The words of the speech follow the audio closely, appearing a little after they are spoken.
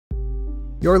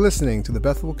You're listening to the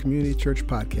Bethel Community Church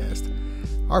Podcast.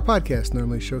 Our podcast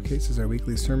normally showcases our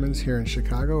weekly sermons here in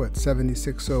Chicago at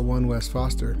 7601 West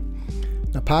Foster.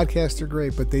 Now, podcasts are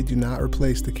great, but they do not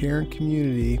replace the care and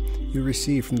community you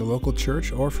receive from the local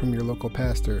church or from your local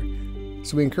pastor.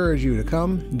 So we encourage you to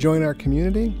come, join our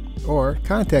community, or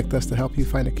contact us to help you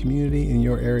find a community in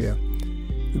your area.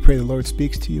 We pray the Lord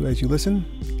speaks to you as you listen.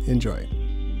 Enjoy.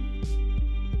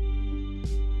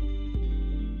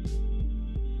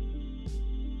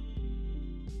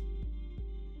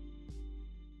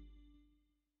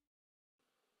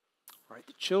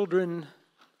 Children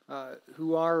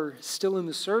who are still in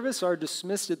the service are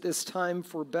dismissed at this time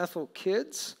for Bethel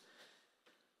Kids.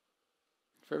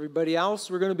 For everybody else,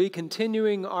 we're going to be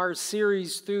continuing our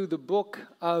series through the book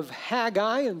of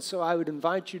Haggai, and so I would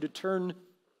invite you to turn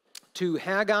to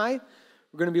Haggai.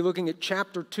 We're going to be looking at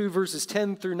chapter 2, verses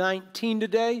 10 through 19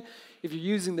 today. If you're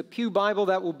using the Pew Bible,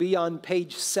 that will be on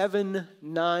page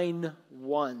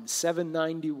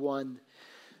 791.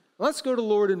 Let's go to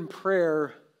Lord in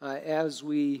prayer as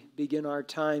we begin our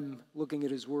time looking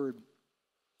at His Word.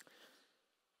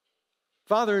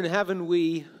 Father in heaven,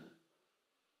 we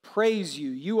praise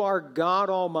You. You are God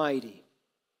Almighty.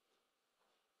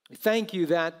 We thank You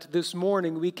that this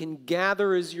morning we can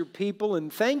gather as Your people,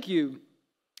 and thank You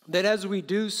that as we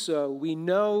do so, we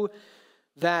know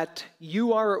that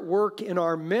You are at work in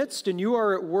our midst, and You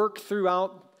are at work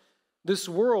throughout this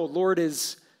world. Lord,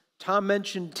 as Tom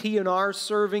mentioned T&R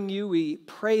serving You. We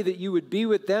pray that You would be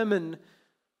with them and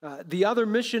the other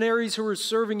missionaries who are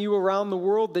serving You around the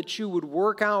world, that You would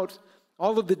work out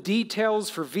all of the details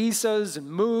for visas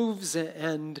and moves,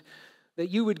 and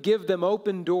that You would give them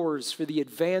open doors for the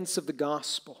advance of the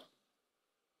gospel.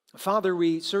 Father,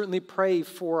 we certainly pray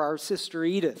for our sister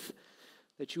Edith,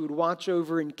 that You would watch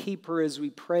over and keep her as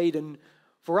we prayed, and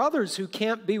for others who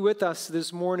can't be with us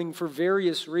this morning for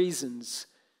various reasons,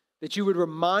 that You would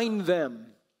remind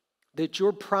them that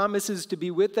Your promise is to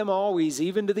be with them always,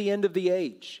 even to the end of the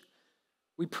age.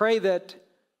 We pray that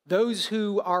those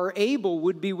who are able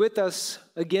would be with us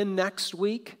again next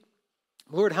week.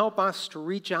 Lord, help us to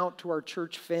reach out to our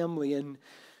church family and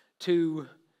to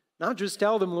not just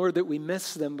tell them, Lord, that we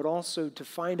miss them, but also to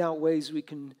find out ways we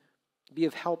can be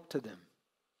of help to them.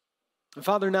 And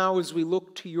Father, now as we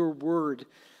look to Your Word,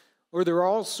 Lord, there are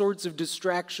all sorts of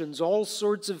distractions, all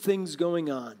sorts of things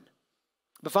going on.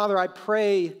 But Father, I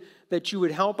pray that You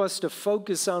would help us to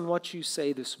focus on what You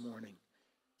say this morning,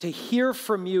 to hear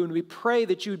from You, and we pray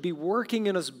that You would be working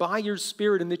in us by Your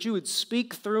Spirit and that You would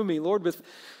speak through me. Lord, with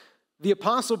the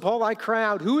Apostle Paul, I cry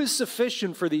out, who is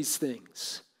sufficient for these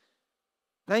things?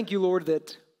 Thank You, Lord,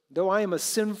 that though I am a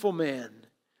sinful man,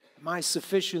 my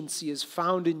sufficiency is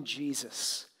found in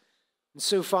Jesus. And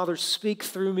so, Father, speak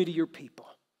through me to Your people.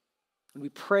 And we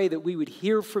pray that we would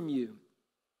hear from You,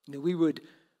 and that we would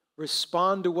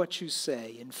respond to what You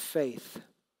say in faith.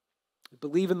 We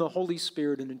believe in the Holy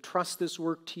Spirit and entrust this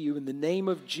work to You in the name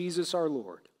of Jesus our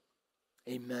Lord.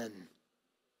 Amen.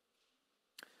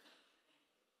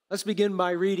 Let's begin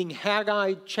by reading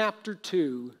Haggai chapter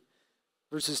 2,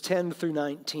 verses 10 through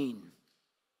 19.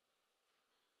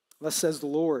 Thus says the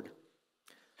Lord,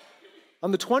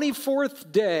 on the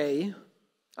 24th day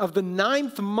of the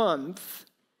 9th month,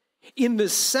 in the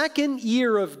second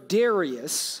year of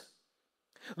Darius,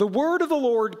 the word of the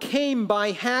Lord came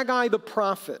by Haggai the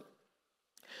prophet.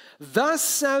 Thus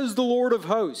says the Lord of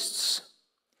hosts,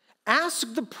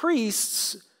 ask the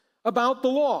priests about the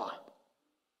law.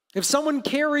 If someone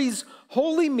carries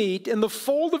holy meat in the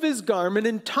fold of his garment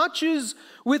and touches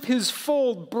with his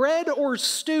fold bread or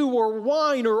stew or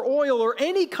wine or oil or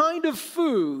any kind of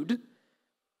food,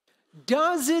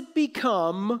 does it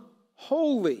become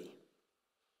holy?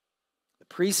 The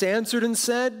priest answered and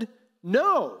said,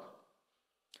 no.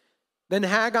 Then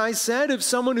Haggai said, if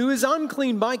someone who is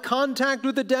unclean by contact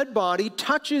with a dead body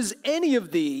touches any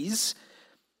of these,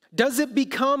 does it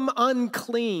become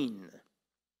unclean?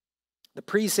 The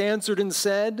priest answered and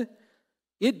said,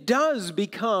 it does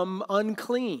become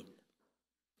unclean.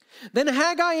 Then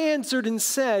Haggai answered and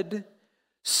said,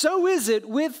 so is it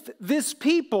with this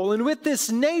people and with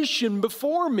this nation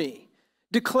before me,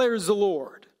 declares the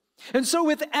Lord. And so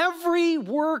with every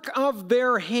work of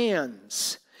their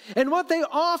hands, and what they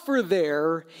offer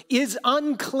there is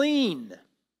unclean.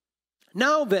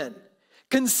 Now then,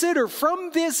 consider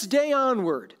from this day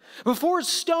onward, before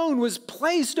stone was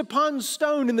placed upon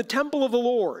stone in the temple of the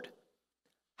Lord,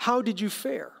 how did you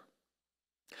fare?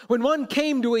 When one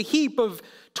came to a heap of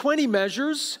 20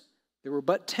 measures, there were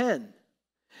but 10.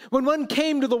 When one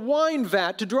came to the wine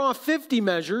vat to draw 50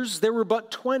 measures, there were but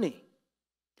 20.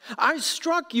 I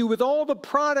struck you with all the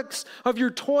products of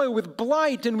your toil, with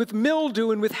blight and with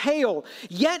mildew and with hail.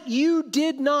 Yet you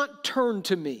did not turn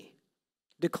to me,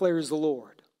 declares the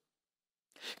Lord.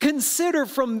 Consider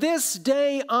from this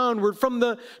day onward, from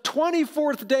the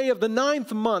 24th day of the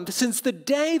 9th month, since the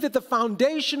day that the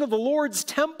foundation of the Lord's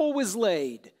temple was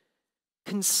laid,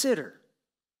 consider,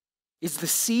 is the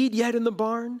seed yet in the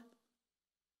barn?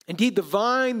 Indeed, the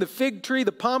vine, the fig tree,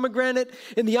 the pomegranate,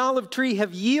 and the olive tree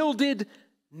have yielded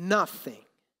nothing.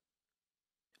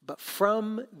 But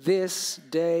from this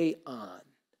day on,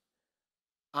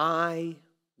 I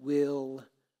will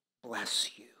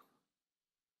bless you.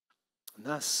 And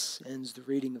thus ends the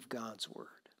reading of God's word.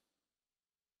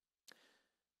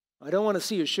 I don't want to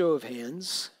see a show of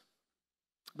hands,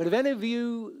 but have any of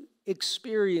you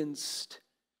experienced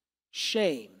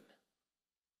shame,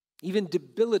 even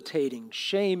debilitating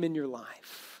shame in your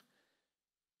life?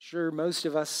 Sure, most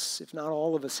of us, if not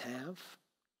all of us, have.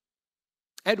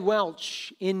 Ed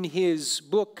Welch, in his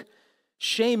book,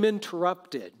 Shame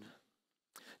Interrupted,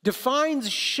 defines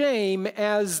shame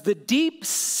as the deep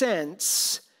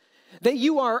sense that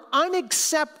you are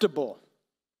unacceptable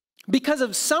because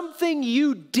of something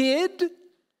you did,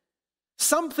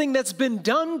 something that's been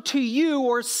done to you,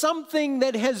 or something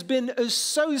that has been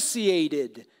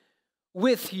associated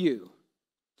with you.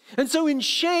 And so in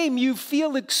shame, you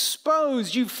feel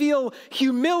exposed, you feel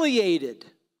humiliated,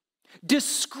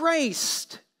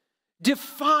 disgraced,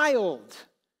 defiled,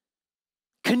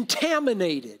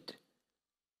 contaminated,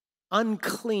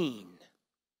 unclean.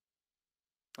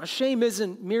 Now, shame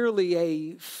isn't merely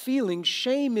a feeling.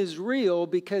 Shame is real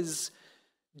because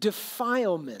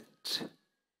defilement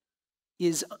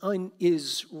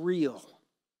is real.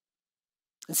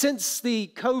 And since the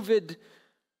COVID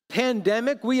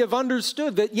pandemic, we have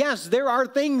understood that, yes, there are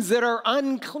things that are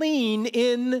unclean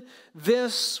in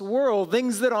this world,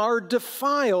 things that are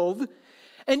defiled,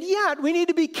 and yet we need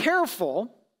to be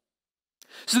careful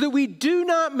so that we do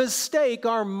not mistake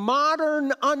our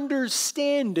modern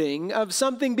understanding of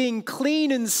something being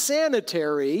clean and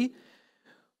sanitary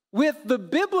with the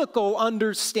biblical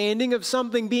understanding of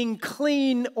something being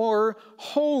clean or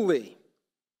holy.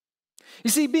 You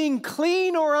see, being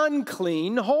clean or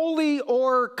unclean, holy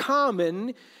or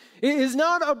common, is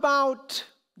not about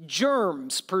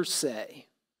germs per se.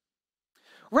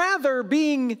 Rather,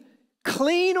 being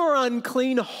clean or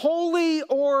unclean, holy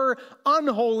or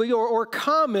unholy or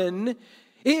common,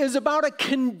 is about a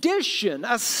condition,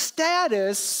 a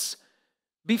status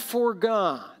before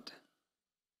God.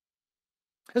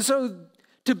 And so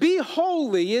to be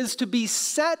holy is to be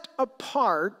set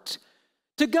apart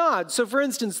to God. So for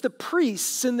instance, the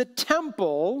priests in the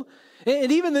temple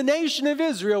and even the nation of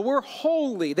Israel were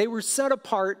holy. They were set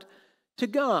apart to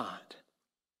God.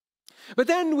 But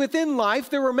then within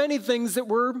life, there were many things that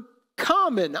were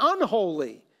common,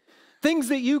 unholy, things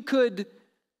that you could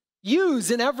use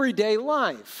in everyday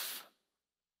life.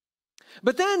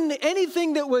 But then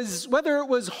anything that was, whether it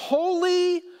was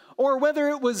holy or whether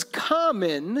it was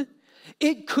common,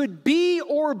 it could be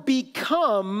or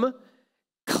become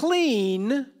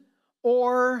clean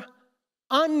or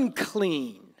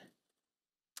unclean.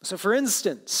 So for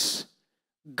instance,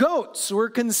 goats were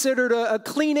considered a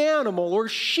clean animal, or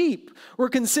sheep were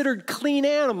considered clean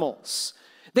animals.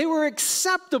 They were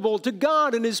acceptable to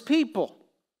God and his people.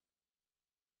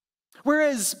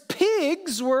 Whereas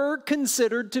pigs were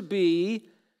considered to be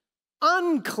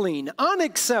unclean,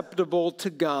 unacceptable to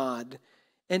God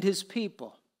and his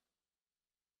people.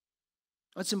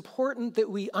 It's important that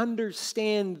we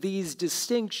understand these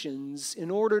distinctions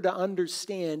in order to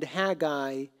understand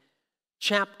Haggai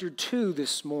chapter 2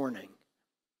 this morning.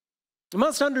 We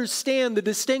must understand the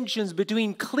distinctions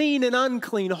between clean and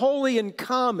unclean, holy and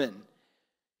common,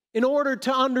 in order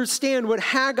to understand what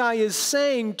Haggai is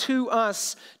saying to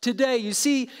us today. You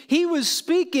see, he was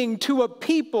speaking to a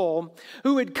people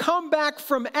who had come back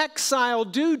from exile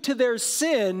due to their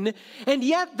sin, and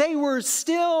yet they were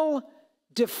still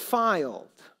defiled,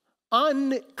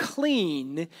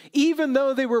 unclean, even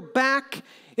though they were back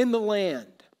in the land.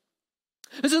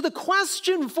 And so the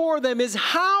question for them is,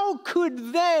 how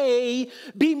could they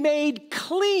be made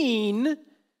clean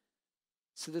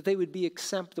so that they would be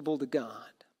acceptable to God?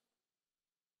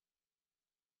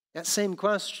 That same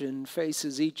question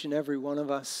faces each and every one of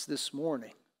us this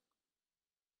morning.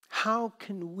 How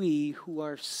can we who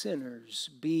are sinners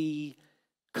be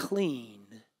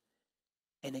clean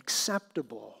and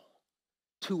acceptable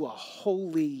to a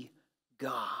holy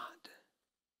God?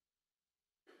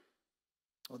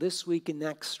 Well, this week and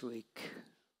next week,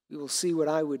 we will see what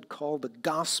I would call the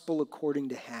gospel according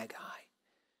to Haggai.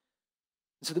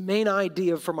 So the main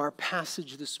idea from our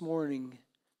passage this morning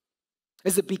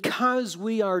is that because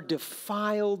we are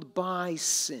defiled by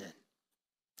sin,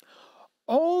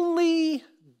 only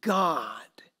God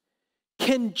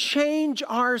can change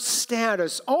our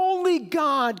status. Only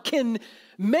God can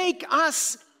make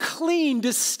us clean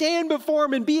to stand before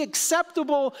Him and be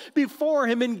acceptable before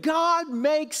Him. And God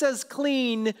makes us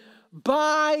clean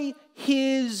by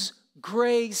His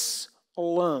grace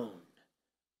alone,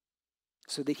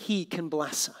 so that He can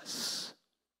bless us.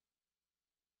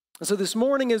 And so this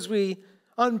morning, as we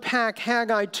unpack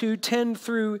Haggai 2:10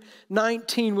 through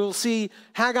 19, we'll see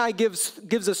Haggai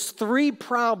gives us three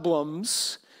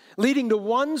problems leading to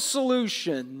one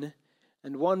solution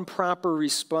and one proper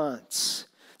response.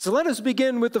 So let us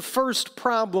begin with the first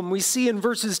problem we see in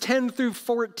verses 10 through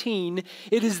 14.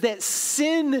 It is that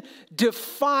sin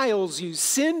defiles you.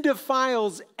 Sin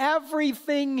defiles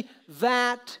everything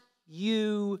that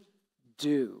you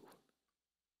do.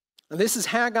 And this is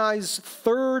Haggai's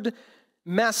third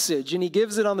message, and he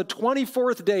gives it on the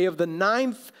 24th day of the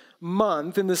 9th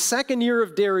month in the second year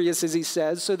of Darius, as he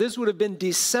says. So this would have been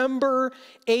December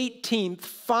 18th,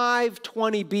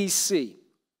 520 BC. It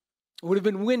would have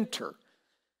been winter.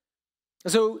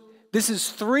 So this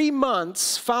is 3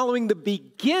 months following the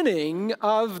beginning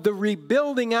of the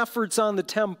rebuilding efforts on the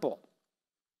temple.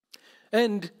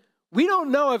 And we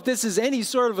don't know if this is any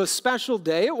sort of a special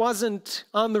day. It wasn't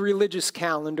on the religious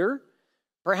calendar.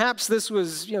 Perhaps this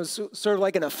was, sort of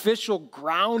like an official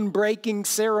groundbreaking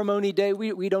ceremony day.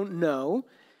 We don't know.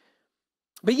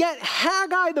 But yet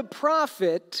Haggai the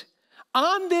prophet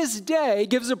on this day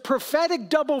gives a prophetic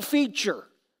double feature.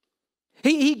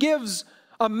 He gives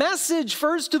a message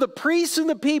first to the priests and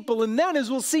the people, and then, as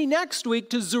we'll see next week,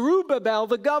 to Zerubbabel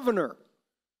the governor.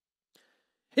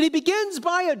 And he begins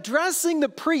by addressing the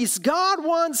priests. God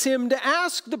wants him to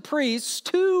ask the priests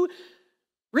two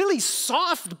really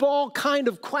softball kind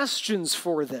of questions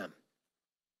for them.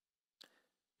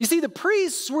 You see, the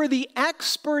priests were the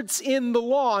experts in the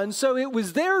law, and so it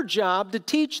was their job to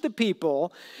teach the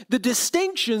people the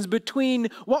distinctions between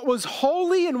what was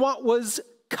holy and what was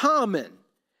common,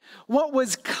 what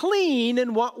was clean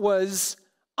and what was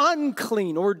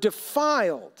unclean or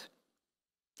defiled.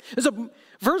 And so,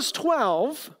 verse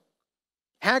 12,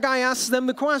 Haggai asks them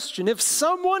the question, if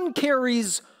someone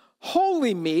carries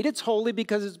holy meat, it's holy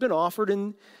because it's been offered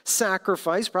in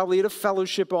sacrifice, probably at a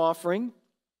fellowship offering,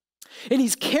 and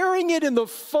he's carrying it in the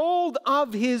fold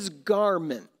of his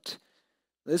garment.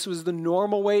 This was the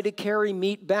normal way to carry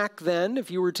meat back then. If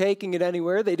you were taking it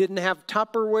anywhere, they didn't have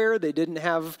Tupperware, they didn't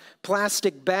have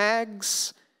plastic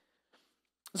bags.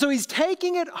 So he's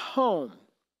taking it home.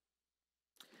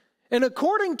 And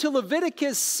according to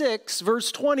Leviticus 6,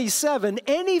 verse 27,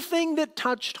 anything that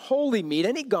touched holy meat,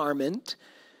 any garment,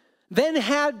 then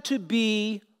had to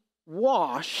be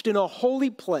washed in a holy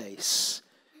place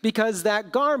because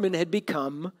that garment had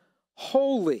become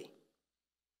holy.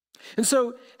 And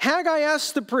so Haggai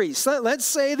asks the priest, let's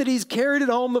say that he's carried it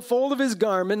home, the fold of his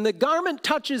garment, the garment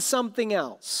touches something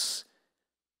else.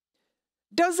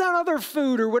 Does that other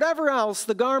food or whatever else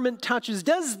the garment touches,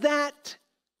 does that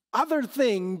other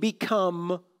thing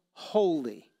become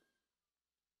holy?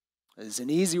 Is an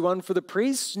easy one for the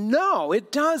priests? No,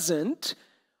 it doesn't.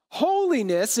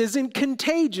 Holiness isn't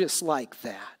contagious like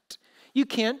that. You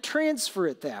can't transfer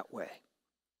it that way.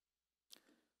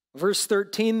 Verse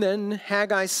 13, then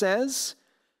Haggai says,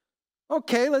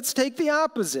 okay, let's take the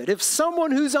opposite. If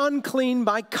someone who's unclean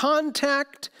by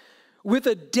contact with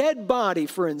a dead body,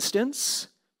 for instance,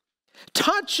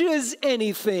 touches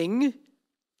anything,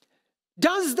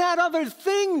 does that other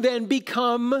thing then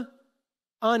become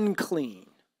unclean?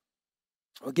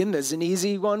 Again, there's an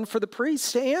easy one for the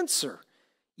priest to answer.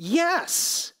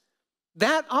 Yes,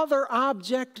 that other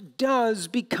object does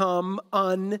become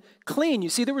unclean. You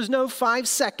see, there was no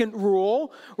 5-second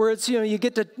rule where it's, you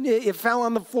get to, it fell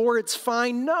on the floor, it's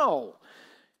fine. No.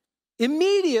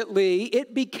 Immediately,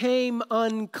 it became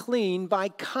unclean by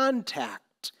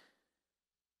contact.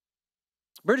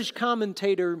 British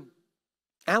commentator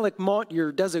Alec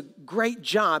Montyer does a great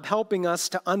job helping us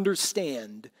to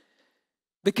understand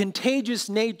the contagious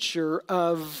nature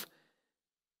of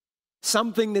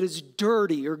something that is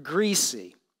dirty or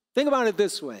greasy. Think about it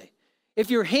this way.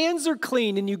 If your hands are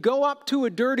clean and you go up to a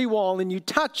dirty wall and you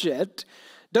touch it,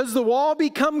 does the wall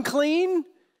become clean?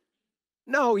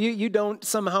 No, you don't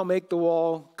somehow make the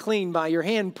wall clean by your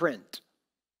handprint.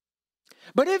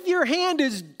 But if your hand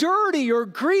is dirty or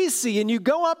greasy and you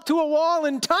go up to a wall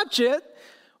and touch it,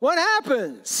 what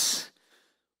happens?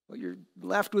 Well, you're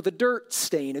left with a dirt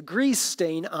stain, a grease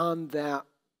stain on that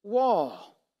wall.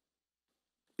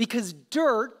 Because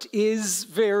dirt is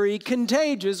very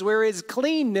contagious, whereas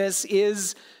cleanness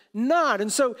is not.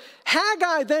 And so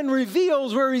Haggai then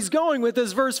reveals where he's going with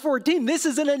this, verse 14. This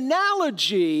is an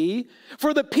analogy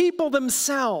for the people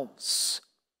themselves.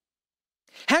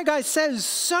 Haggai says,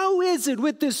 so is it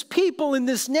with this people in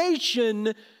this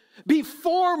nation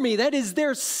before me. That is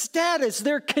their status,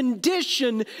 their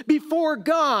condition before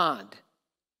God.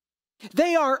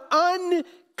 They are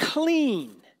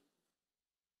unclean.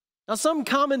 Now, some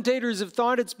commentators have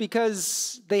thought it's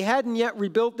because they hadn't yet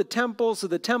rebuilt the temple, so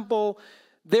the temple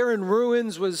there in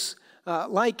ruins was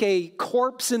like a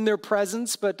corpse in their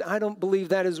presence, but I don't believe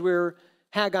that is where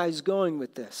Haggai's going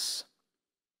with this.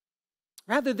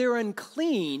 Rather, they're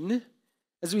unclean,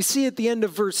 as we see at the end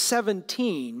of verse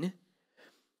 17,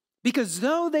 because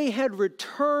though they had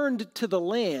returned to the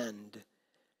land,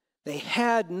 they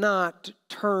had not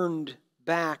turned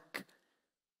back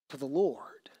to the Lord.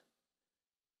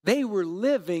 They were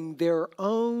living their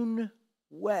own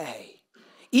way.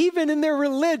 Even in their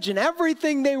religion,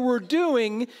 everything they were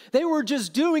doing, they were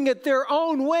just doing it their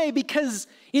own way, because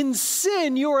in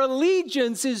sin, your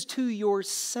allegiance is to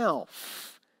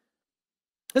yourself.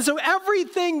 And so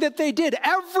everything that they did,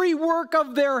 every work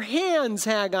of their hands,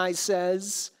 Haggai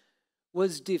says,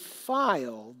 was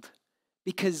defiled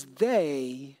because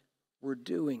they were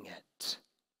doing it.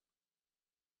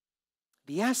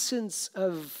 The essence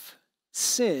of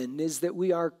sin is that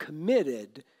we are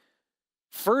committed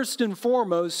first and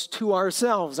foremost to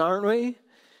ourselves, aren't we?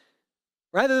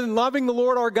 Rather than loving the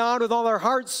Lord our God with all our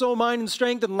heart, soul, mind, and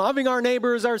strength, and loving our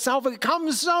neighbor as ourselves, it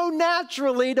comes so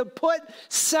naturally to put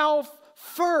self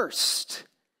first.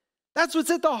 That's what's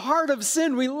at the heart of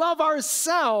sin. We love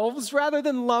ourselves rather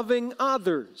than loving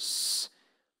others.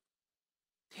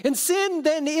 And sin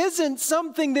then isn't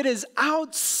something that is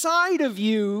outside of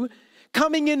you,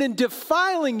 coming in and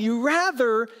defiling you.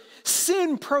 Rather,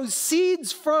 sin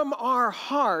proceeds from our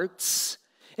hearts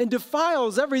and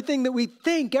defiles everything that we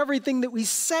think, everything that we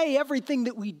say, everything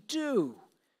that we do.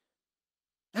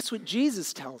 That's what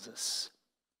Jesus tells us.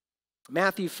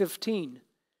 Matthew 15,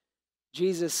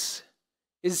 Jesus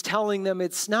is telling them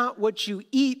it's not what you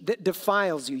eat that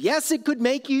defiles you. Yes, it could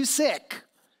make you sick,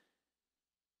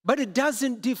 but it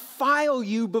doesn't defile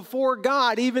you before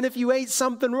God, even if you ate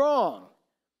something wrong.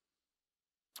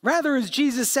 Rather, as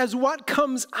Jesus says, what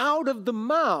comes out of the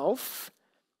mouth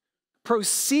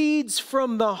proceeds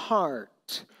from the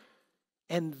heart,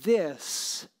 and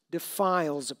this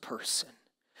defiles a person.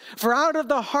 For out of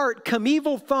the heart come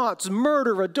evil thoughts,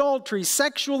 murder, adultery,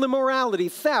 sexual immorality,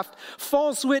 theft,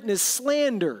 false witness,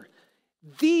 slander.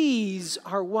 These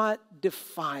are what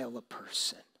defile a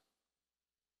person.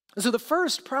 So the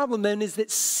first problem then is that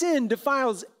sin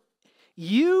defiles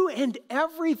you and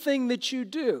everything that you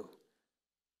do.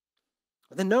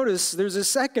 But then notice there's a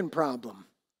second problem.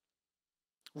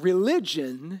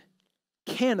 Religion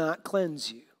cannot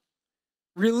cleanse you.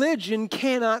 Religion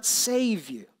cannot save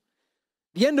you.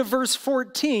 The end of verse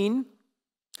 14,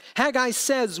 Haggai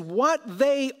says what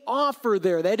they offer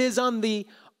there, that is on the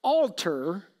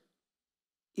altar,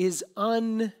 is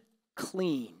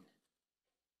unclean.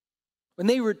 When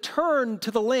they returned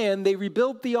to the land, they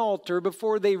rebuilt the altar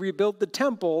before they rebuilt the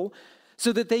temple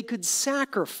so that they could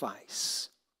sacrifice.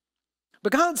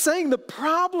 But God's saying the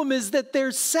problem is that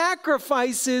their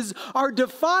sacrifices are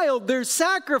defiled. Their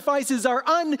sacrifices are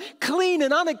unclean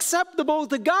and unacceptable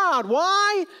to God.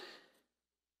 Why?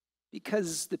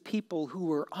 Because the people who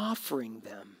were offering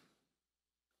them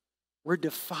were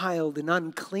defiled and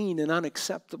unclean and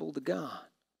unacceptable to God.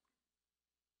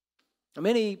 Now,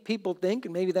 many people think,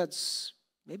 and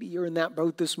maybe you're in that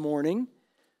boat this morning,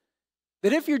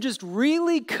 that if you're just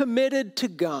really committed to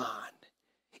God,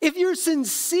 if you're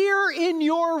sincere in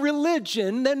your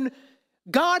religion, then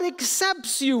God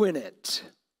accepts you in it.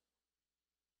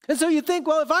 And so you think,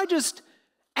 well, if I just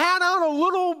add on a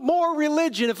little more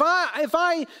religion, if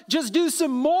I just do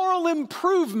some moral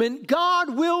improvement,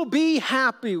 God will be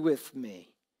happy with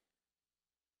me.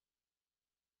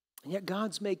 And yet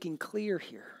God's making clear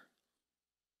here,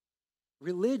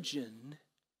 religion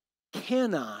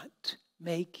cannot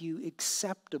make you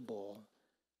acceptable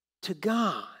to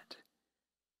God,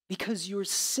 because your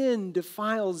sin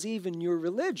defiles even your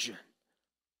religion.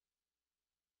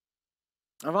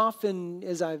 I've often,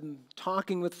 as I'm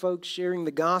talking with folks, sharing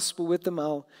the gospel with them,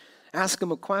 I'll ask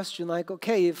them a question like,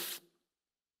 okay, if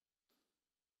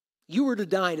you were to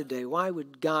die today, why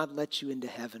would God let you into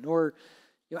heaven? Or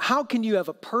how can you have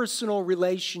a personal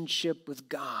relationship with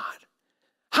God?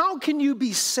 How can you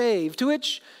be saved? To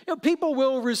which people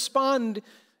will respond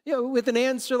with an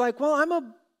answer like, well, I'm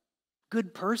a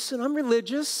good person. I'm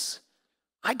religious.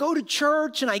 I go to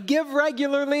church and I give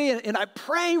regularly and I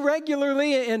pray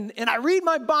regularly and I read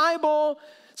my Bible.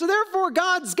 So therefore,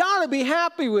 God's got to be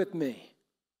happy with me.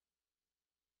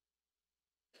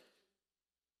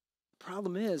 The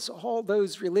problem is, all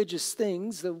those religious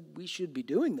things, though we should be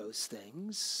doing those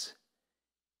things,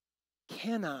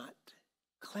 cannot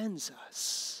cleanse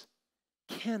us,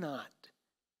 cannot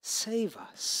save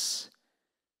us.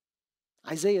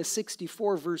 Isaiah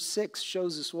 64 verse 6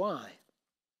 shows us why.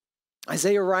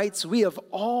 Isaiah writes, "We have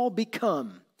all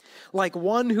become like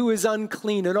one who is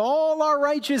unclean, and all our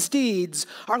righteous deeds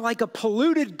are like a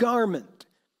polluted garment.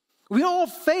 We all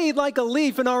fade like a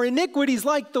leaf, and our iniquities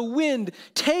like the wind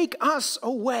take us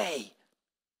away."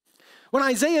 When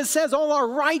Isaiah says all our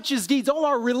righteous deeds, all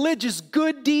our religious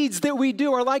good deeds that we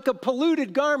do are like a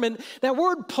polluted garment, that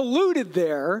word polluted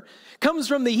there comes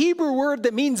from the Hebrew word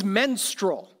that means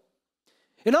menstrual.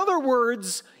 In other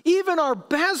words, even our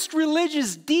best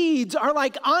religious deeds are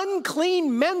like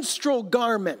unclean menstrual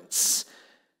garments.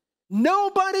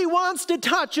 Nobody wants to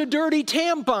touch a dirty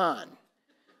tampon.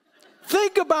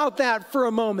 Think about that for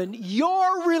a moment.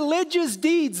 Your religious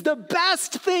deeds, the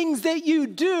best things that you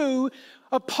do,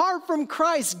 apart from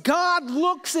Christ, God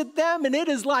looks at them and it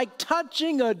is like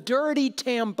touching a dirty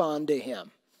tampon to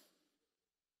him.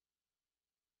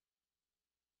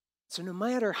 So no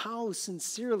matter how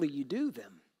sincerely you do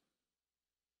them,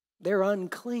 they're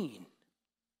unclean,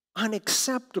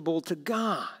 unacceptable to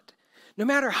God. No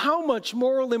matter how much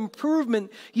moral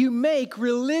improvement you make,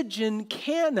 religion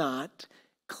cannot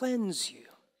cleanse you.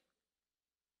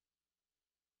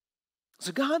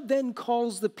 So God then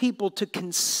calls the people to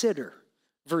consider.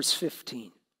 Verse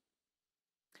 15.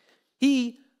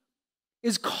 He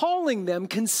is calling them,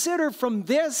 consider from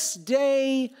this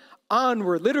day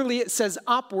onward. Literally it says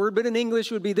upward, but in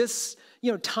English it would be this,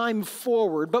 time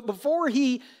forward. But before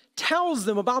he tells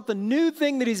them about the new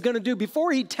thing that he's going to do,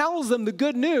 before he tells them the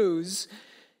good news,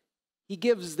 he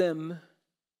gives them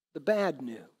the bad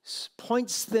news,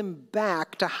 points them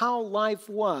back to how life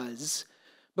was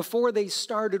before they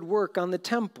started work on the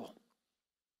temple.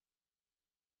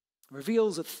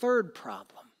 Reveals a third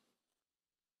problem.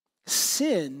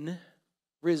 Sin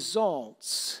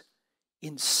results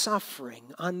in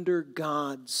suffering under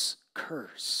God's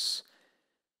curse.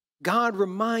 God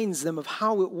reminds them of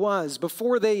how it was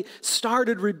before they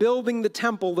started rebuilding the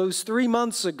temple those 3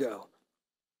 months ago.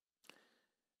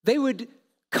 They would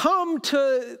come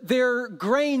to their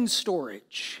grain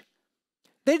storage.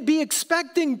 They'd be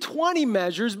expecting 20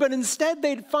 measures, but instead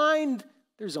they'd find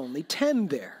there's only 10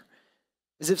 there,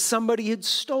 as if somebody had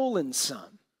stolen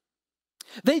some.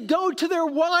 They'd go to their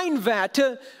wine vat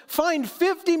to find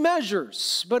 50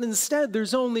 measures, but instead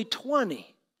there's only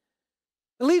 20.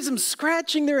 It leaves them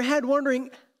scratching their head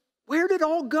wondering, where did it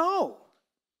all go?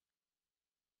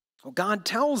 Well, God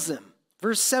tells them,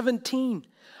 verse 17,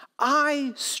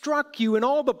 I struck you in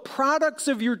all the products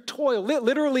of your toil.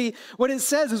 Literally, what it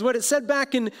says is what it said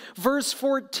back in verse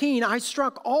 14. I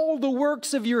struck all the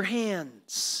works of your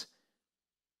hands.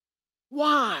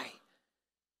 Why?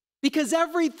 Because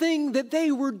everything that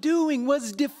they were doing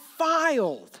was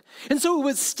defiled. And so it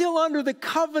was still under the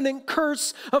covenant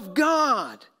curse of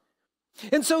God.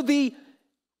 And so the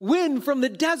wind from the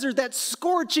desert, that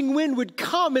scorching wind, would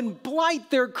come and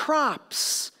blight their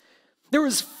crops. There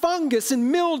was fungus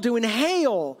and mildew and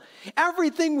hail.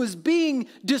 Everything was being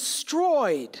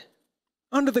destroyed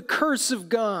under the curse of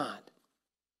God.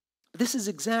 But this is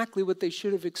exactly what they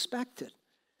should have expected.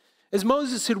 As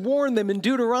Moses had warned them in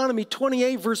Deuteronomy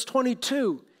 28, verse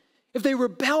 22, if they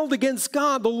rebelled against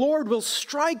God, the Lord will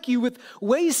strike you with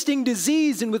wasting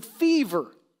disease and with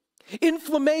fever,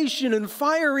 inflammation and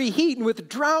fiery heat, and with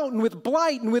drought and with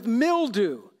blight and with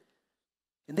mildew.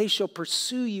 And they shall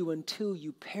pursue you until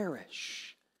you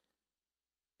perish.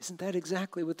 Isn't that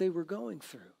exactly what they were going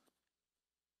through?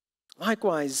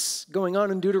 Likewise, going on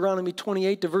in Deuteronomy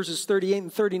 28 to verses 38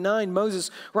 and 39,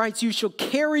 Moses writes, you shall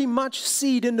carry much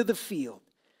seed into the field,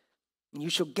 and you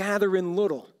shall gather in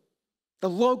little. The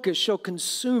locust shall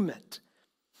consume it.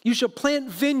 You shall plant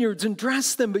vineyards and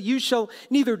dress them, but you shall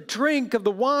neither drink of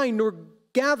the wine nor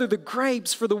gather the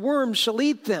grapes, for the worms shall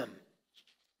eat them.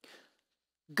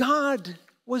 God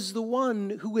was the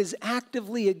one who was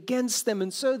actively against them,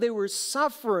 and so they were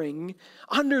suffering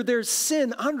under their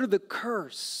sin, under the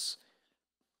curse.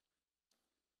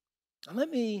 Now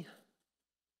let me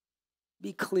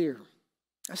be clear.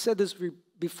 I've said this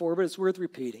before, but it's worth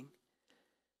repeating.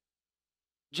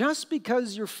 Just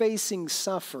because you're facing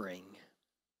suffering,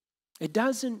 it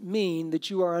doesn't mean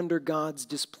that you are under God's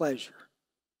displeasure.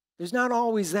 There's not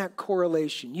always that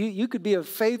correlation. You could be a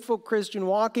faithful Christian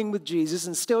walking with Jesus,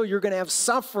 and still you're going to have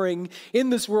suffering in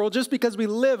this world just because we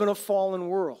live in a fallen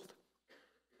world.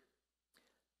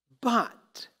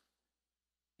 But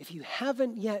if you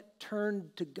haven't yet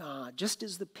turned to God, just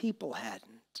as the people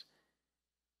hadn't,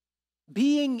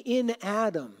 being in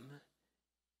Adam,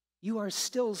 you are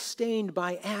still stained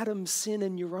by Adam's sin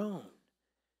and your own.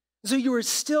 So you are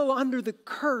still under the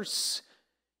curse.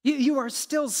 You are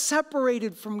still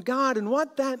separated from God. And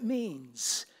what that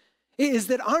means is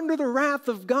that under the wrath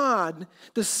of God,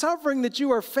 the suffering that you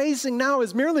are facing now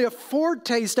is merely a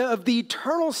foretaste of the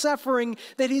eternal suffering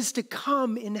that is to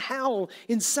come in hell,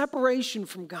 in separation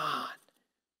from God.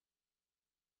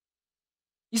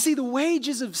 You see, the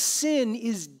wages of sin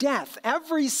is death.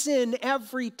 Every sin,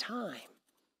 every time.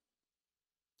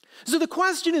 So the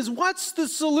question is, what's the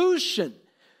solution?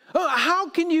 How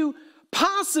can you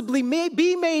possibly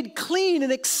be made clean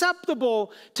and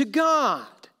acceptable to God?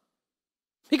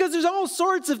 Because there's all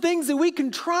sorts of things that we can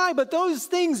try, but those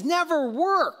things never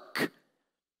work.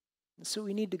 And so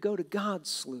we need to go to God's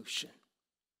solution.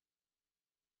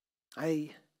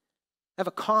 I have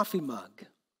a coffee mug.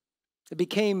 It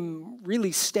became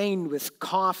really stained with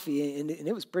coffee, and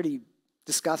it was pretty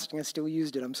disgusting. I still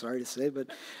used it, I'm sorry to say, but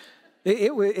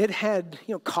it had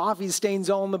coffee stains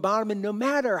all on the bottom, and no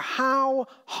matter how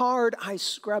hard I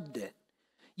scrubbed it,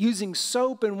 using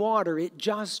soap and water, it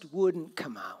just wouldn't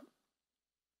come out.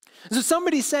 So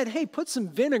somebody said, hey, put some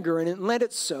vinegar in it and let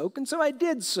it soak. And so I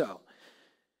did so.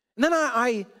 And then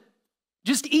I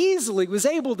just easily was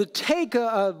able to take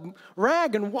a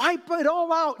rag and wipe it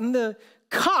all out. And the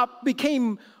cup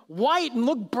became white and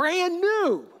looked brand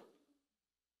new.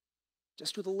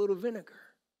 Just with a little vinegar.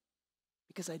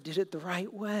 Because I did it the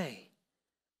right way.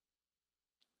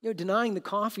 Denying the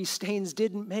coffee stains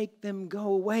didn't make them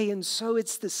go away. And so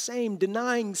it's the same.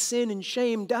 Denying sin and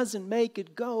shame doesn't make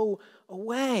it go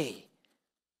away.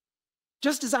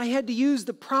 Just as I had to use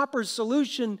the proper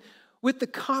solution with the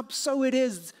cup, so it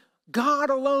is.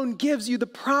 God alone gives you the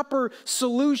proper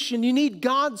solution. You need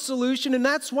God's solution, and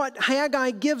that's what Haggai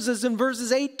gives us in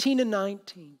verses 18 and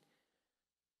 19.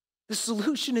 The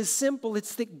solution is simple.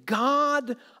 It's that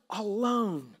God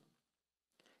alone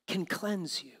can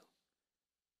cleanse you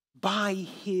by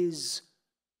His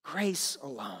grace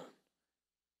alone.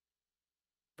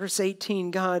 Verse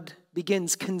 18, God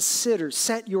begins, consider,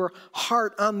 set your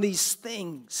heart on these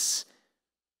things.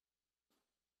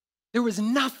 There was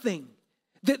nothing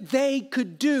that they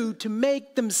could do to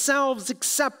make themselves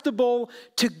acceptable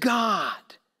to God.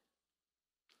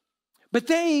 But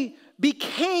they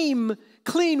became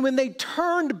clean when they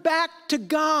turned back to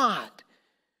God.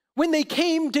 When they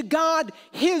came to God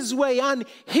His way, on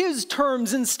His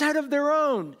terms instead of their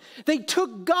own. They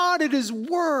took God at His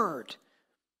word.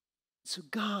 So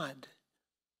God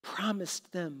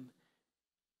promised them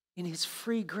in His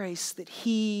free grace that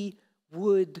He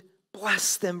would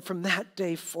bless them from that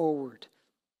day forward.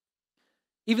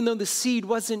 Even though the seed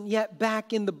wasn't yet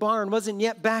back in the barn, wasn't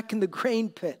yet back in the grain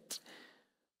pit,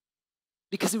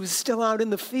 because it was still out in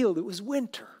the field, it was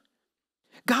winter.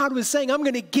 God was saying, I'm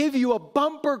going to give you a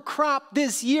bumper crop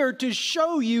this year to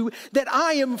show you that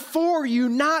I am for you,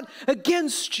 not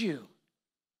against you.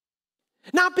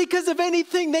 Not because of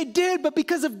anything they did, but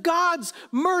because of God's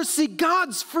mercy,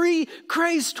 God's free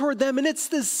grace toward them. And it's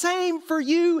the same for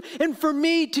you and for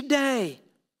me today.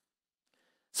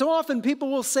 So often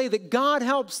people will say that God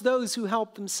helps those who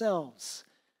help themselves.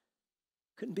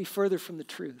 Couldn't be further from the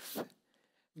truth.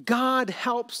 God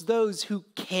helps those who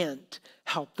can't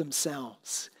help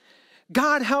themselves.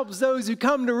 God helps those who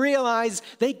come to realize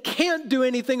they can't do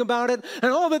anything about it,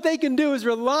 and all that they can do is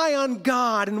rely on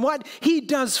God and what He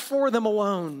does for them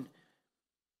alone.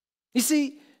 You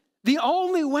see, the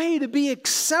only way to be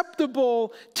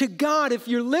acceptable to God, if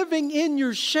you're living in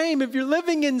your shame, if you're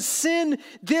living in sin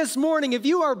this morning, if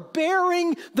you are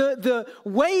bearing the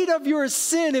weight of your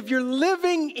sin, if you're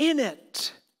living in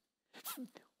it,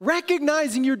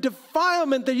 recognizing your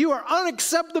defilement, that you are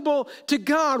unacceptable to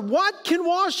God, what can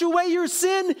wash away your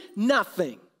sin?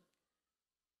 Nothing.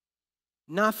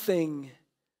 Nothing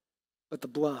but the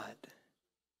blood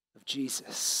of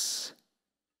Jesus.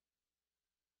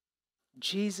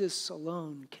 Jesus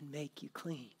alone can make you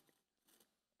clean.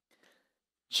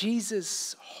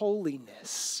 Jesus'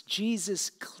 holiness,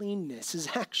 Jesus' cleanness is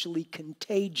actually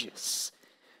contagious.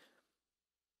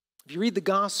 If you read the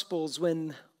Gospels,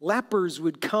 when lepers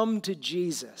would come to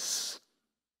Jesus,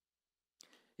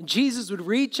 and Jesus would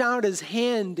reach out His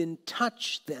hand and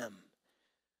touch them,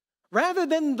 rather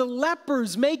than the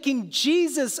lepers making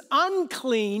Jesus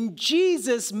unclean,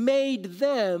 Jesus made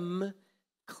them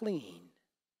clean.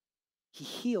 He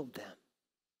healed them.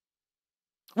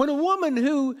 When a woman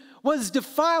who was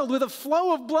defiled with a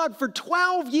flow of blood for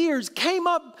 12 years came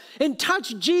up and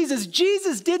touched Jesus,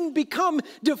 Jesus didn't become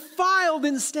defiled.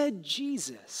 Instead,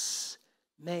 Jesus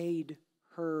made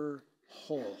her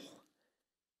whole,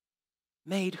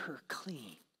 made her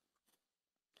clean.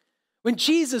 When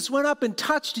Jesus went up and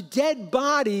touched dead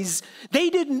bodies, they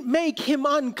didn't make him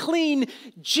unclean.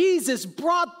 Jesus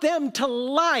brought them to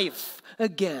life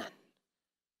again.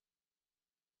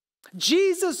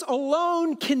 Jesus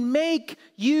alone can make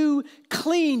you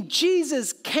clean.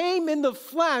 Jesus came in the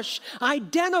flesh,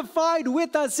 identified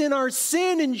with us in our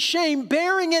sin and shame,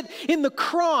 bearing it in the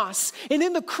cross. And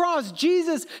in the cross,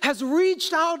 Jesus has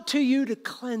reached out to you to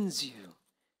cleanse you.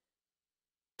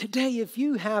 Today, if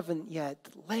you haven't yet,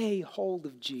 lay hold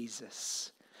of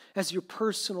Jesus as your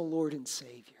personal Lord and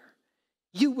Savior.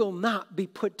 You will not be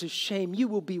put to shame. You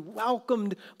will be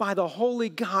welcomed by the holy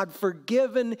God,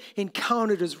 forgiven and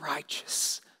counted as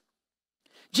righteous.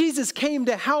 Jesus came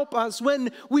to help us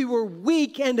when we were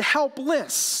weak and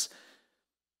helpless.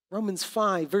 Romans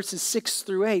 5, verses 6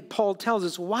 through 8, Paul tells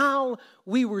us, while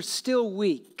we were still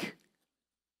weak,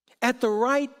 at the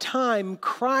right time,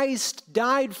 Christ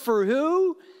died for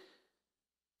who?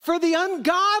 For the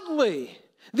ungodly,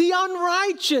 the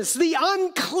unrighteous, the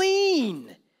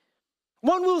unclean.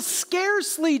 One will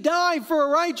scarcely die for a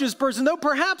righteous person, though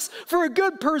perhaps for a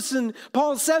good person,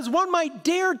 Paul says, one might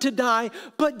dare to die.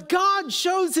 But God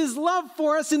shows his love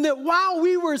for us in that while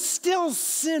we were still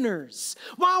sinners,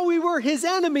 while we were his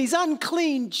enemies,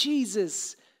 unclean,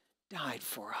 Jesus died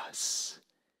for us.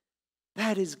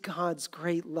 That is God's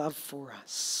great love for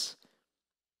us.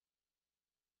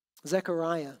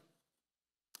 Zechariah,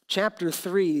 chapter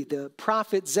 3, the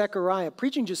prophet Zechariah,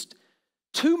 preaching just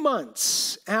 2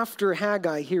 months after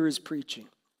Haggai here is preaching,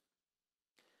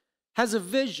 has a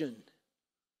vision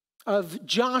of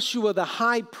Joshua the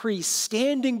high priest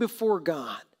standing before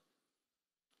God.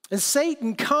 And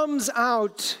Satan comes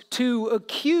out to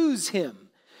accuse him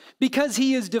because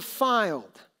he is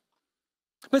defiled.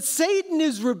 But Satan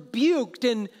is rebuked,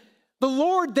 and the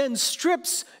Lord then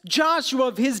strips Joshua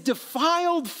of his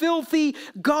defiled, filthy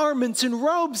garments and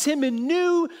robes him in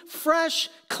new, fresh,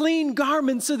 clean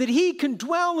garments so that he can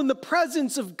dwell in the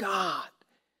presence of God.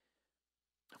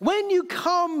 When you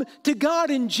come to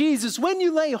God in Jesus, when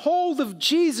you lay hold of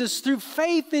Jesus through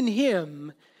faith in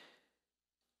him,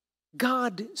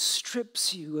 God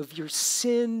strips you of your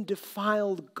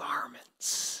sin-defiled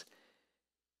garments,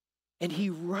 and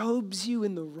he robes you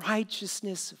in the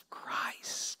righteousness of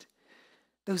Christ.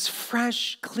 Those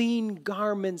fresh, clean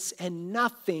garments, and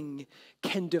nothing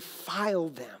can defile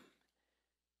them.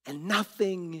 And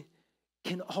nothing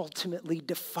can ultimately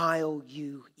defile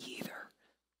you either.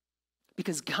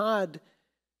 Because God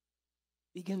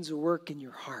begins a work in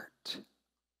your heart,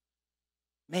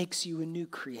 makes you a new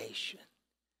creation.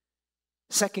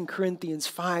 2 Corinthians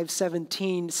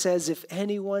 5:17 says, if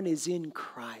anyone is in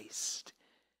Christ,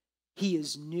 he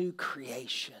is new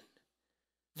creation.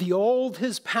 The old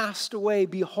has passed away.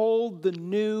 Behold, the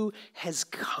new has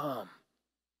come.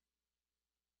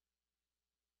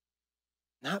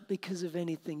 Not because of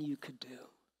anything you could do,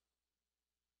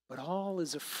 but all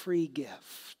is a free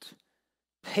gift,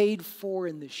 paid for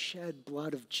in the shed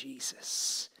blood of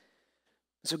Jesus.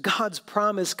 So God's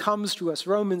promise comes to us,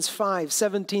 Romans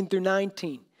 5:17 through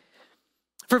 19.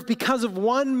 For because of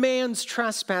one man's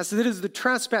trespass, that is the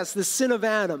trespass, the sin of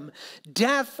Adam,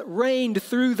 death reigned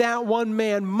through that one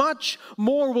man. Much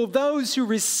more will those who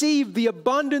receive the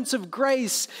abundance of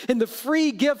grace and the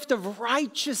free gift of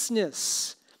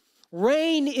righteousness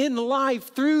reign in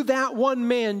life through that one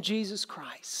man, Jesus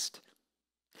Christ.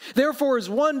 Therefore, as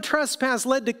one trespass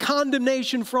led to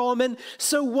condemnation for all men,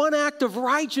 so one act of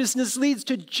righteousness leads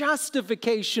to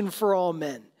justification for all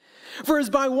men. For as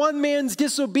by one man's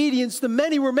disobedience the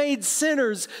many were made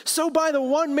sinners, so by the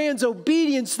one man's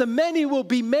obedience the many will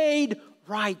be made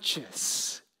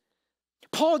righteous.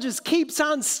 Paul just keeps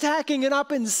on stacking it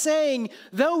up and saying,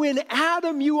 though in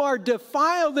Adam you are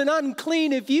defiled and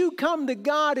unclean, if you come to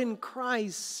God in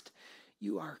Christ,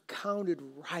 you are counted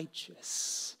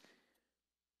righteous.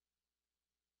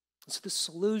 So the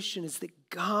solution is that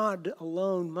God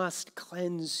alone must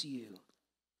cleanse you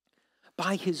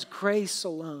by his grace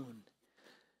alone.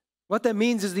 What that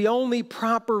means is the only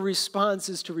proper response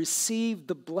is to receive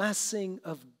the blessing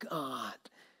of God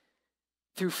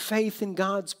through faith in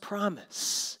God's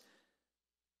promise.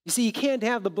 You see, you can't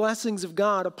have the blessings of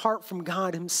God apart from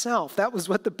God himself. That was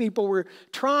what the people were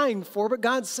trying for, but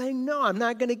God's saying, no, I'm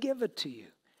not going to give it to you.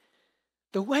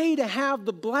 The way to have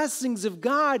the blessings of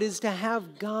God is to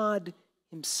have God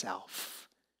himself.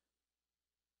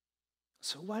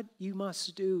 So what you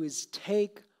must do is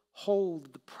take hold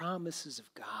of the promises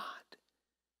of God.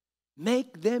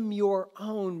 Make them your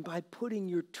own by putting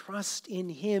your trust in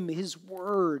him, his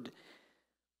word.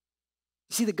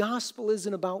 You see, the gospel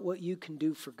isn't about what you can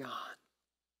do for God.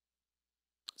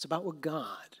 It's about what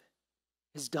God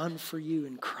has done for you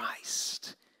in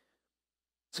Christ.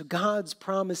 So God's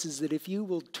promise is that if you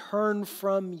will turn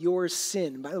from your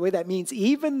sin, by the way, that means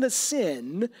even the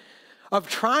sin of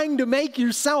trying to make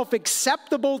yourself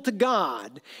acceptable to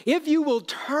God, if you will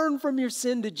turn from your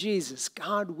sin to Jesus,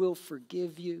 God will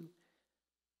forgive you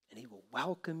and He will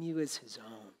welcome you as His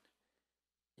own.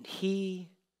 And He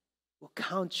will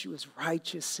count you as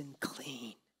righteous and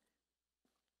clean.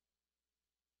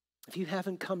 If you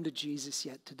haven't come to Jesus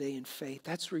yet today in faith,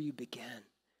 that's where you begin.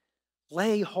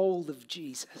 Lay hold of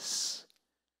Jesus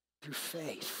through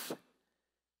faith.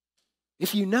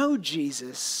 If you know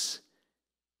Jesus,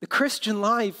 the Christian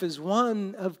life is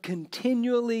one of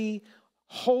continually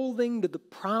holding to the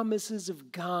promises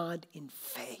of God in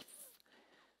faith.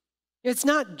 It's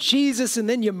not Jesus and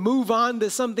then you move on to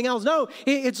something else. No,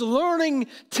 it's learning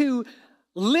to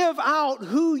live out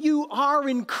who you are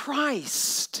in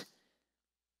Christ.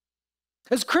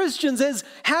 As Christians, as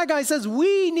Haggai says,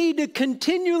 we need to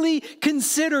continually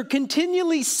consider,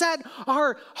 continually set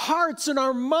our hearts and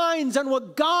our minds on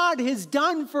what God has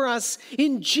done for us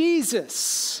in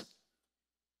Jesus.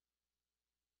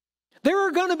 There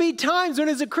are going to be times when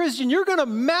as a Christian, you're going to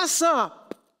mess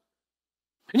up.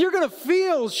 And you're going to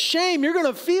feel shame. You're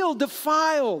going to feel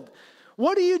defiled.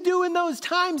 What do you do in those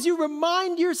times? You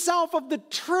remind yourself of the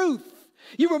truth.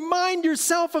 You remind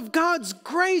yourself of God's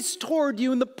grace toward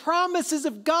you and the promises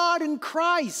of God in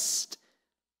Christ.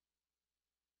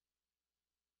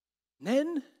 And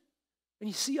then, when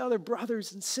you see other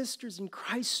brothers and sisters in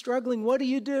Christ struggling, what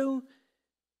do?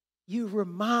 You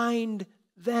remind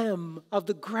them of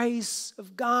the grace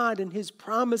of God and His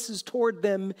promises toward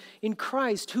them in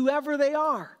Christ, whoever they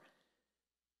are.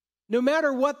 No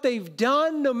matter what they've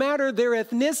done, no matter their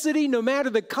ethnicity, no matter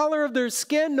the color of their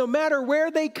skin, no matter where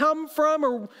they come from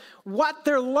or what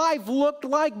their life looked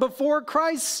like before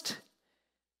Christ.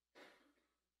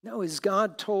 No, as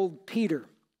God told Peter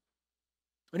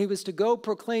when he was to go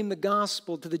proclaim the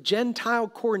gospel to the Gentile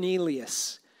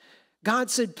Cornelius, God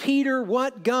said, Peter,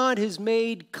 what God has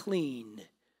made clean,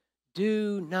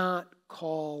 do not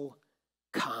call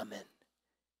common.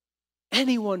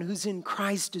 Anyone who's in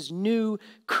Christ is new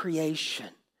creation.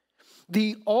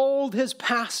 The old has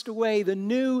passed away, the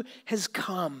new has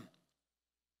come.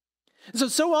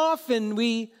 So often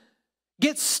we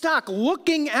get stuck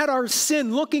looking at our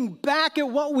sin, looking back at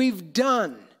what we've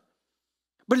done.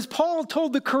 But as Paul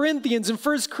told the Corinthians in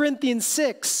 1 Corinthians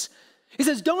 6, he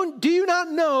says, do you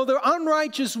not know the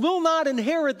unrighteous will not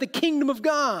inherit the kingdom of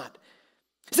God?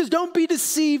 He says, don't be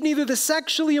deceived, neither the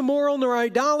sexually immoral, nor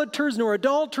idolaters, nor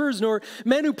adulterers, nor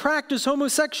men who practice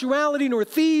homosexuality, nor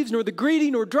thieves, nor the greedy,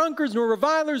 nor drunkards, nor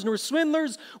revilers, nor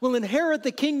swindlers will inherit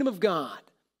the kingdom of God.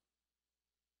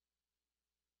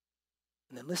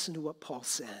 And then listen to what Paul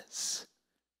says.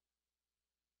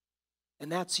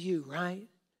 And that's you, right?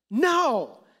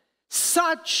 No,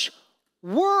 such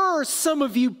were some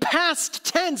of you, past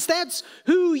tense. That's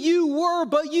who you were,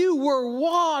 but you were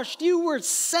washed, you were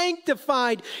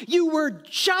sanctified, you were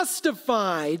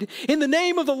justified in the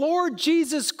name of the Lord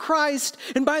Jesus Christ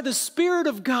and by the Spirit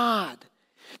of God.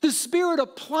 The Spirit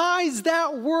applies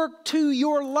that work to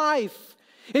your life.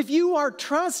 If you are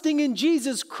trusting in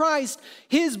Jesus Christ,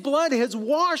 His blood has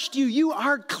washed you. You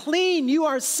are clean. You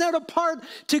are set apart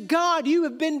to God. You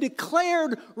have been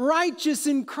declared righteous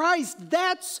in Christ.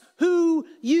 That's who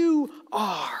you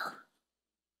are.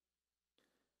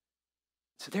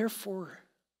 So therefore,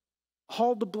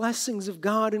 all the blessings of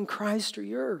God in Christ are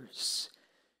yours.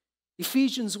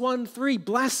 Ephesians 1:3,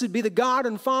 blessed be the God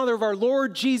and Father of our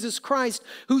Lord Jesus Christ,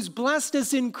 who's blessed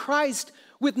us in Christ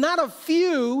with not a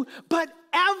few, but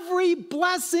every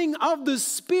blessing of the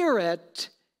Spirit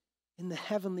in the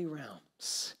heavenly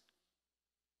realms.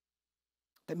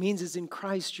 That means is in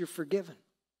Christ you're forgiven.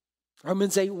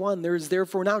 Romans 8:1, there is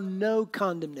therefore now no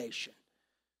condemnation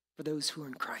for those who are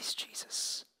in Christ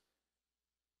Jesus.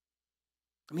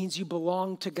 It means you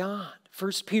belong to God.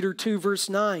 1 Peter 2 verse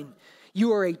 9,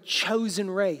 you are a chosen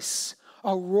race,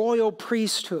 a royal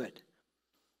priesthood.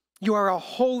 You are a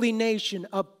holy nation,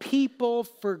 a people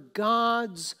for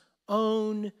God's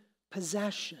own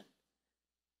possession.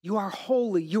 You are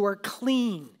holy, you are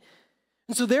clean.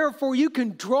 And so therefore you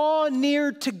can draw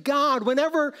near to God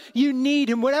whenever you need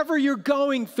Him, whatever you're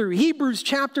going through. Hebrews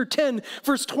chapter 10,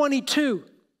 verse 22.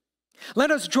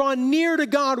 Let us draw near to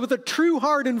God with a true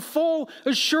heart and full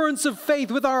assurance of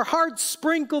faith, with our hearts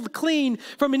sprinkled clean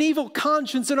from an evil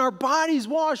conscience and our bodies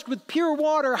washed with pure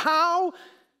water. How?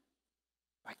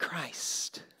 By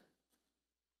Christ.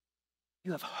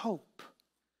 You have hope.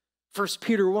 1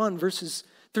 Peter 1, verses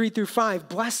 3 through 5.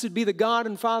 Blessed be the God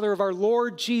and Father of our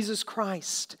Lord Jesus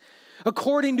Christ,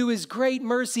 According to his great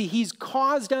mercy, he's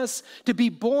caused us to be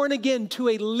born again to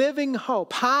a living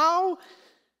hope. How?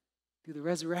 Through the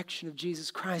resurrection of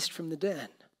Jesus Christ from the dead.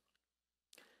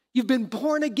 You've been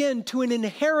born again to an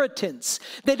inheritance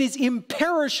that is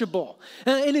imperishable,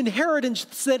 an inheritance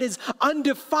that is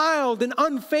undefiled and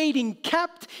unfading,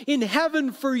 kept in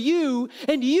heaven for you,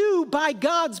 and you, by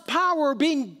God's power, are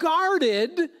being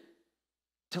guarded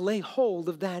to lay hold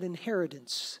of that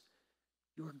inheritance.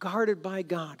 You are guarded by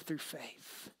God through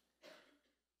faith.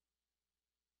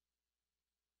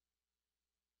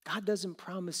 God doesn't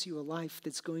promise you a life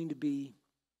that's going to be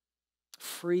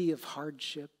free of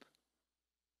hardship.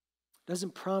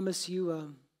 Doesn't promise you a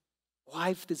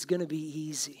life that's going to be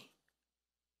easy.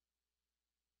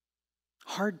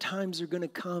 Hard times are going to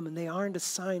come, and they aren't a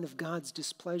sign of God's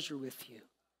displeasure with you.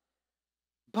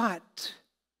 But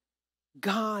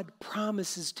God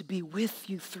promises to be with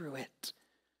you through it.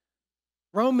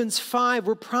 Romans 5,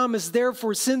 we're promised,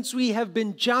 therefore, since we have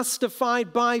been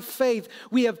justified by faith,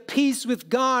 we have peace with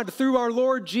God through our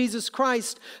Lord Jesus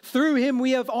Christ. Through him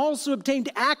we have also obtained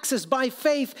access by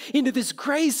faith into this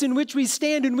grace in which we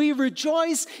stand, and we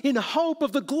rejoice in hope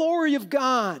of the glory of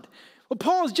God. Well,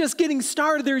 Paul's just getting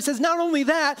started there. He says, not only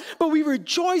that, but we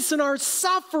rejoice in our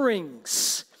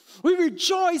sufferings. We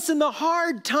rejoice in the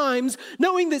hard times,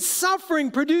 knowing that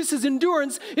suffering produces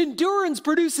endurance, endurance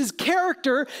produces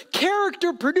character,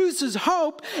 character produces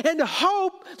hope, and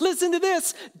hope, listen to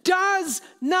this, does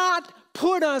not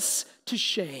put us to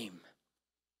shame.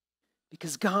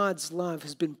 Because God's love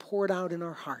has been poured out in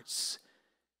our hearts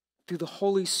through the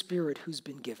Holy Spirit who's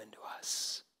been given to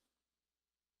us.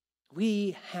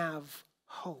 We have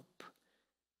hope,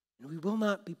 and we will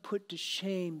not be put to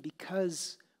shame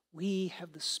because we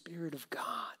have the Spirit of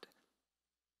God.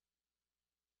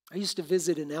 I used to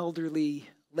visit an elderly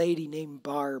lady named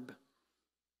Barb.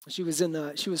 She was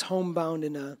homebound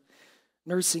in a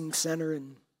nursing center,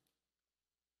 and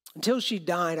until she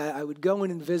died, I would go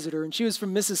in and visit her. And she was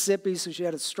from Mississippi, so she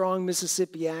had a strong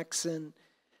Mississippi accent.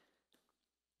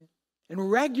 And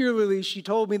regularly she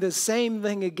told me the same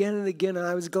thing again and again, and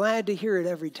I was glad to hear it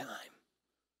every time.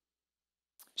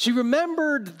 She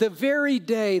remembered the very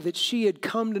day that she had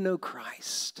come to know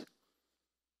Christ.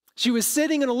 She was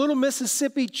sitting in a little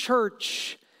Mississippi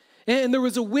church, and there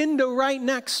was a window right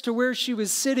next to where she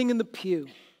was sitting in the pew.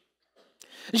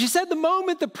 And she said the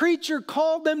moment the preacher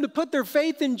called them to put their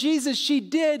faith in Jesus, she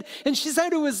did. And she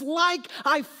said it was like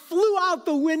I flew out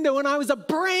the window and I was a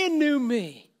brand new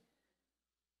me.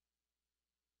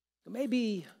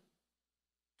 Maybe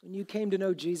when you came to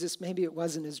know Jesus, maybe it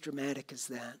wasn't as dramatic as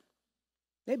that.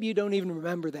 Maybe you don't even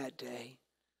remember that day.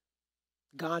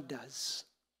 God does.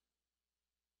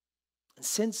 And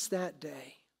since that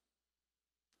day,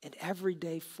 and every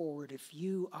day forward, if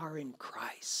you are in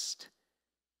Christ,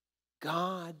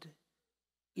 God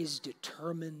is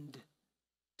determined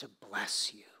to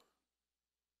bless you.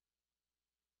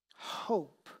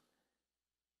 Hope,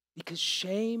 because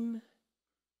shame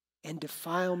and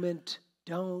defilement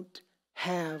don't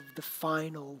have the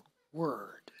final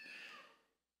word.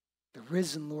 The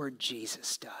risen Lord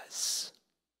Jesus does.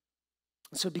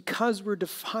 And so because we're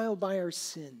defiled by our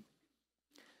sin,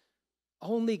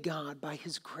 only God, by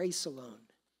his grace alone,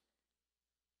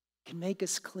 can make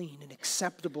us clean and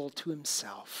acceptable to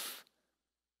himself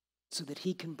so that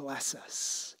he can bless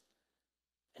us.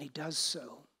 And he does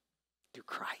so through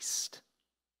Christ.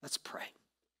 Let's pray.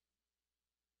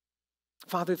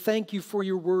 Father, thank you for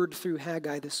your word through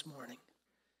Haggai this morning.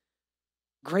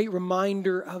 Great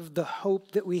reminder of the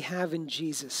hope that we have in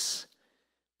Jesus,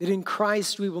 that in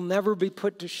Christ we will never be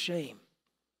put to shame.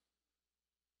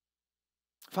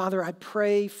 Father, I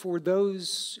pray for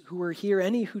those who are here,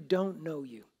 any who don't know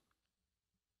you,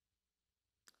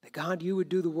 that God, you would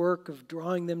do the work of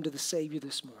drawing them to the Savior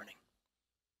this morning.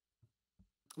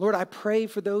 Lord, I pray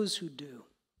for those who do,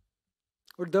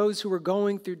 or those who are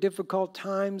going through difficult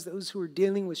times, those who are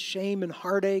dealing with shame and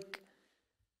heartache,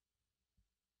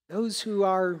 those who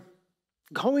are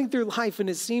going through life and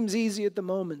it seems easy at the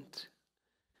moment.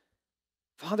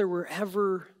 Father,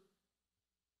 wherever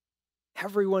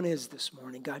everyone is this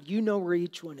morning, God, you know where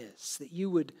each one is, that you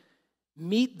would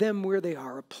meet them where they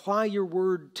are, apply your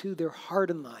word to their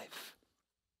heart and life.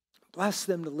 Bless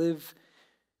them to live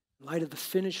in light of the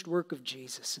finished work of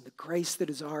Jesus and the grace that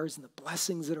is ours and the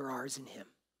blessings that are ours in him.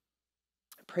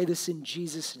 I pray this in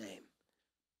Jesus' name.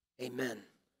 Amen.